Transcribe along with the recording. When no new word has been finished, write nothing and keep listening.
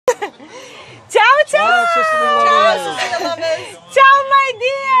ciao! Sicily Lovers! Ciao, my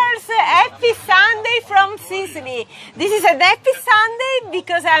dears! Happy Sunday from Sicily. This is a happy Sunday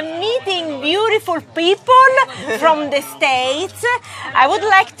because I'm meeting beautiful people from the States. I would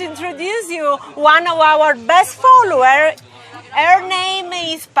like to introduce you one of our best followers. Her name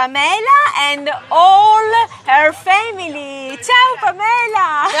is Pamela and all her family. Ciao,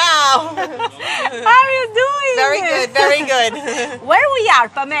 Pamela! Ciao! How are you doing? Very good, very good. Where we are,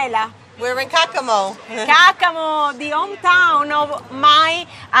 Pamela? We're in Cacamo. Cacamo, the hometown of my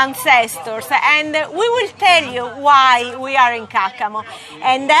ancestors, and we will tell you why we are in Cacamo.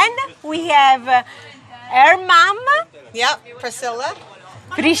 And then we have her mom. Yep, Priscilla.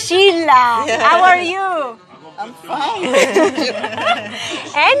 Priscilla, how are you? I'm fine.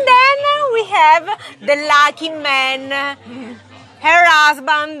 And then we have the lucky man, her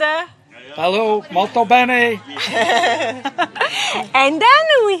husband. Hello, molto bene. And then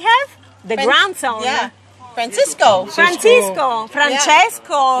we have the grandson. Yeah, Francesco. Francesco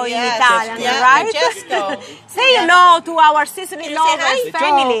in Yes, Italian, yeah, right? Francesco. Say hello to our Sicily Lovers hi?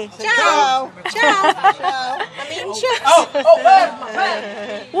 family. Ciao. Ciao. Ciao. I mean,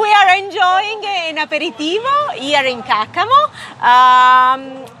 We are enjoying an aperitivo here in Cacamo,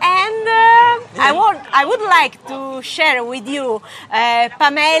 and I would like to share with you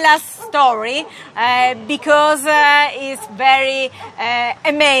Pamela's story because it's very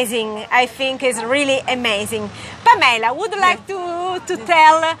amazing. I think it's really amazing. Pamela, would you like to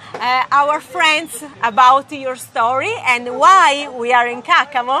tell our friends about your story and why we are in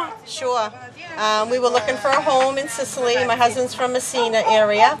Cacamo? Sure. We were looking for a home in Sicily. My husband's from Messina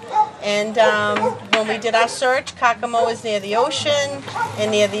area. And when we did our search, Cacamo is near the ocean and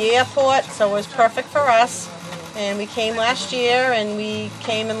near the airport, so it was perfect for us. And we came last year and we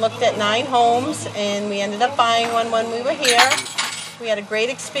came and looked at 9 homes, and we ended up buying one when we were here. We had a great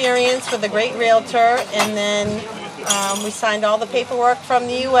experience with a great realtor, and then we signed all the paperwork from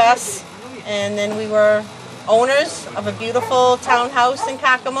the U.S., and then we were owners of a beautiful townhouse in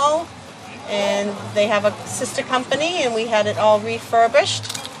Cacamo, and they have a sister company, and we had it all refurbished,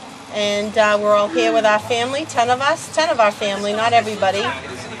 and we're all here with our family, 10 of us, 10 of our family, not everybody,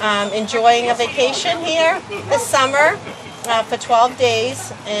 enjoying a vacation here this summer for 12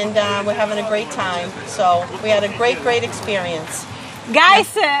 days, and we're having a great time. So we had a great experience.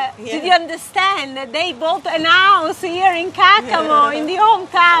 Guys, did you understand? They bought an house here in Cacamo, in the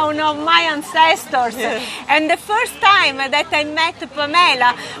hometown of my ancestors. And the first time that I met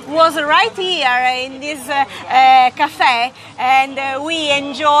Pamela was right here in this cafe, and we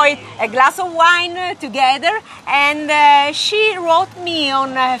enjoyed a glass of wine together. And she wrote me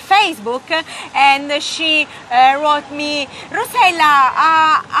on Facebook, and she wrote me, Rosella,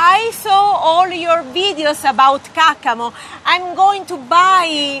 I saw all your videos about Cacamo. I'm going to buy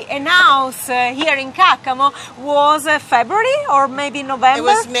an house here in Cacamo. Was February or maybe November? It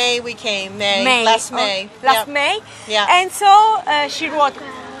was May we came, last May. Last May? Yeah. And so she wrote,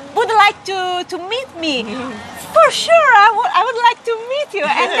 would you like to meet me? For sure, I would like to meet you.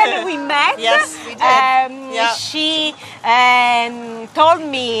 And then we met. Yes, we did. She told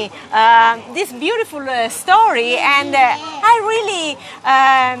me this beautiful story, and I really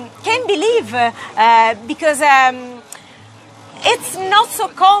can't believe because it's not so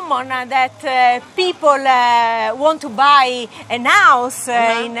common that people want to buy a house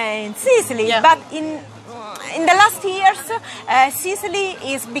in Sicily, but in the last years, Sicily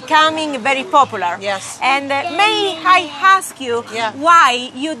is becoming very popular. Yes. And may I ask you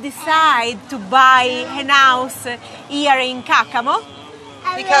why you decide to buy a house here in Cacamo?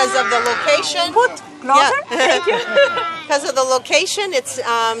 Because of the location. Put closer. Thank you. Because of the location, it's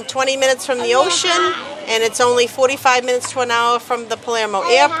 20 minutes from the ocean, and it's only 45 minutes to an hour from the Palermo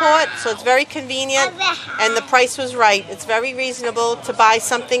airport, so it's very convenient, and the price was right. It's very reasonable to buy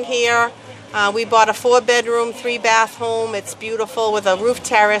something here. We bought a 4-bedroom, 3-bath home. It's beautiful with a roof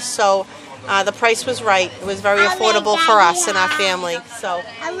terrace, so the price was right. It was very affordable for us and our family. So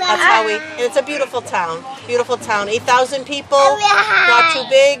that's how and it's a beautiful town. Beautiful town. 8,000 people, not too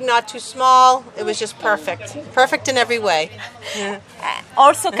big, not too small. It was just perfect. Perfect in every way.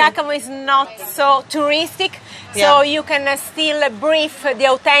 Also, Cacamo is not so touristic, so you can still breathe the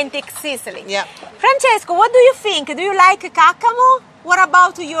authentic Sicily. Yeah. Francesco, what do you think? Do you like Cacamo? What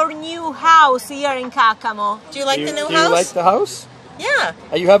about your new house here in Cacamo? Do you like the new house? Do you like the house? Yeah.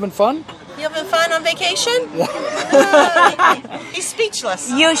 Are you having fun? You having fun on vacation? He's speechless.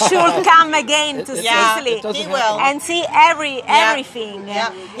 You should come again to Sicily he will. and see everything.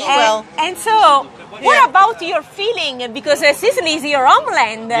 Yeah, he will. And so, what about your feeling? Because Sicily is your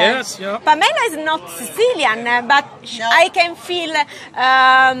homeland. Yes, yeah. Pamela is not Sicilian, but I can feel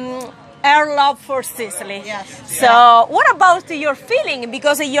her love for Sicily. Yes. So what about your feeling?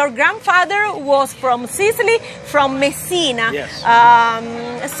 Because your grandfather was from Sicily, from Messina. Yes.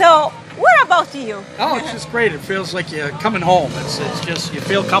 So what about you? Oh, it's just great. It feels like you're coming home. It's just, you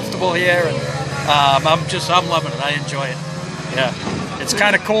feel comfortable here, and I'm loving it. I enjoy it. Yeah. It's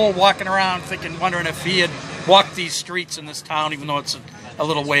kind of cool walking around wondering if he had walked these streets in this town, even though it's a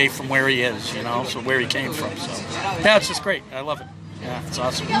little way from where he is, you know, so where he came from. So yeah, it's just great. I love it. Yeah, it's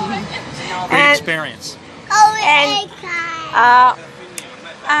awesome. Great experience. And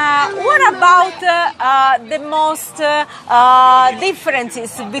what about the most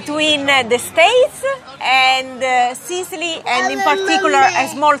differences between the States and Sicily, and in particular a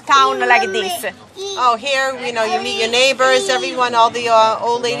small town like this? Oh, here, you know, you meet your neighbors, everyone, all the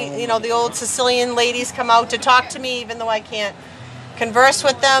old lady, you know, the old Sicilian ladies come out to talk to me, even though I can't converse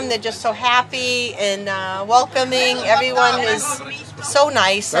with them. They're just so happy and welcoming. Everyone is so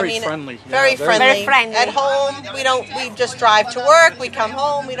nice. Very friendly. Very friendly. Very friendly. At home, we just drive to work, we come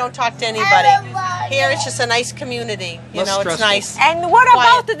home, we don't talk to anybody. Here it's just a nice community. You know, it's nice. And what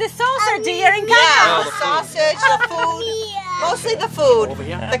Quiet. about the sausage here in Yeah, Canada? the sausage, the food, mostly the food,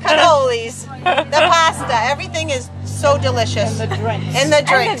 the cannolis, the pasta, everything is so delicious. And the drinks. And the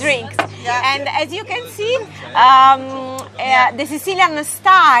drinks. Yeah. And as you can see, the Sicilian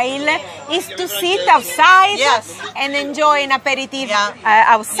style is to sit outside and enjoy an aperitif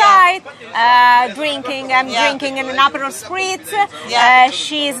outside, drinking. I'm drinking an Aperol Spritz.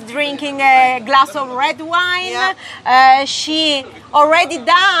 She's drinking a glass of red wine. She already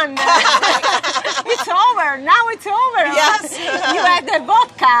done. It's over. Now it's over. Yes. You had the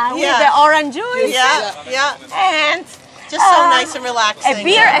vodka with the orange juice. And just so nice and relaxing. a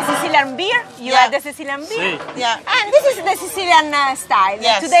beer, a Sicilian beer. You had the Sicilian beer. And this is the Sicilian style.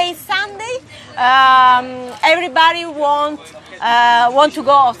 Today is Sunday. Everybody want to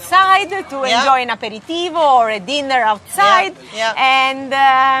go outside to enjoy an aperitivo or a dinner outside. And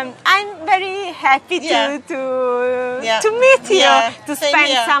I'm very happy to meet you, to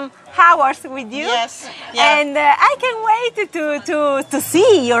spend some hours with you, and I can wait to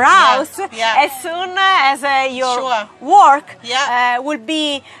see your house as soon as your work will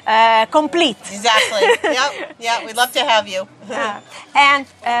be complete. Exactly. We'd love to have you. And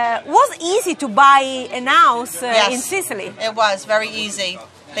was easy to buy a house in Sicily? It was very easy.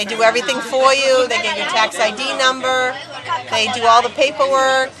 They do everything for you. They get your tax ID number. They do all the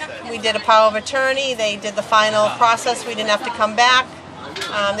paperwork. We did a power of attorney. They did the final process. We didn't have to come back.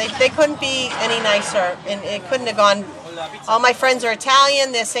 They couldn't be any nicer, and it couldn't have gone. All my friends are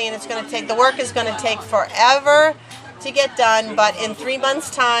Italian. They're saying it's going to take, the work is going to take forever to get done, but in 3 months'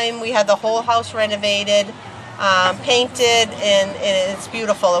 time we had the whole house renovated, painted, and it's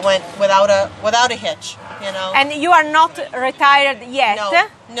beautiful. It went without a hitch, you know. And you are not retired yet?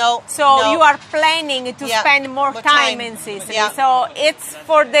 No. So you are planning to spend more time in Sicily. So it's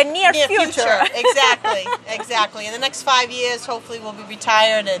for the near future. Exactly. In the next 5 years, hopefully we'll be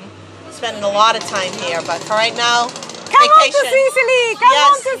retired and spending a lot of time here. But for right now, come on to Sicily! Come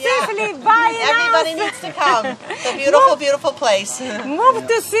on to Sicily! Buy an Everybody needs to come. It's a beautiful, beautiful place. Move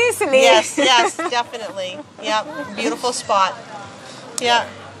to Sicily. Yes, definitely. Beautiful spot.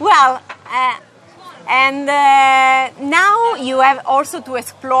 Well, and now you have also to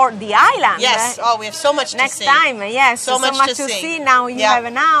explore the island. Yes. Oh, we have so much to see. Next time, yes. So much to see. Now you have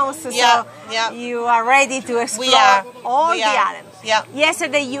an house, so you are ready to explore all the island.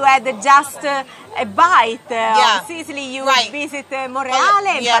 Yesterday you had just a bite of Sicily. You visit Monreale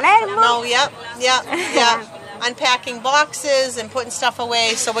and Palermo. Unpacking boxes and putting stuff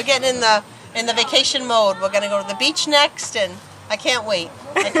away. So we're getting in the vacation mode. We're going to go to the beach next, and I can't wait.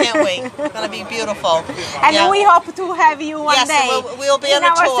 It's going to be beautiful. And we hope to have you one day. We'll be on a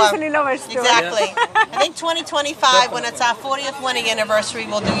our tour. Sicily Lovers Tour. Exactly. I think 2025, when it's our 40th wedding anniversary,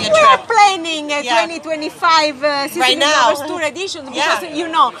 we'll do your trip. We are planning a 2025 Sicily Lovers Tour edition because, you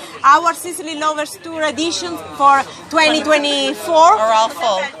know, our Sicily Lovers Tour edition for 2024 are all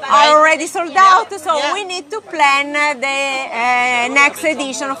full. Are already sold out, so we need to plan the next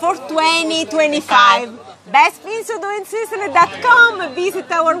edition for 2025. bestthingstodoinsicily.com. Visit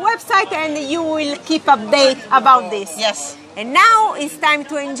our website and you will keep update about this. Yes. And now it's time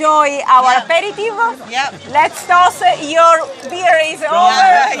to enjoy our aperitivo. Let's toss. Your beer is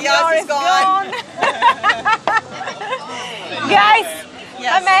over. Yours is gone. Guys,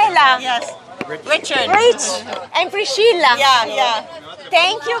 Pamela. Richard. Rich and Priscilla.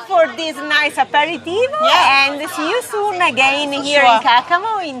 Thank you for this nice aperitivo, and see you soon again here in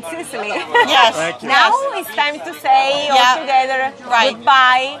Cacamo in Sicily. Now it's time to say all together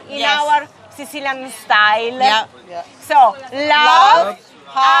goodbye in our Sicilian style. So, love,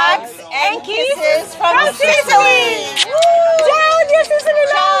 hugs, kisses from Sicily. Ciao, dear Sicily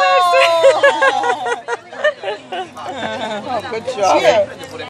lovers. Oh, good job.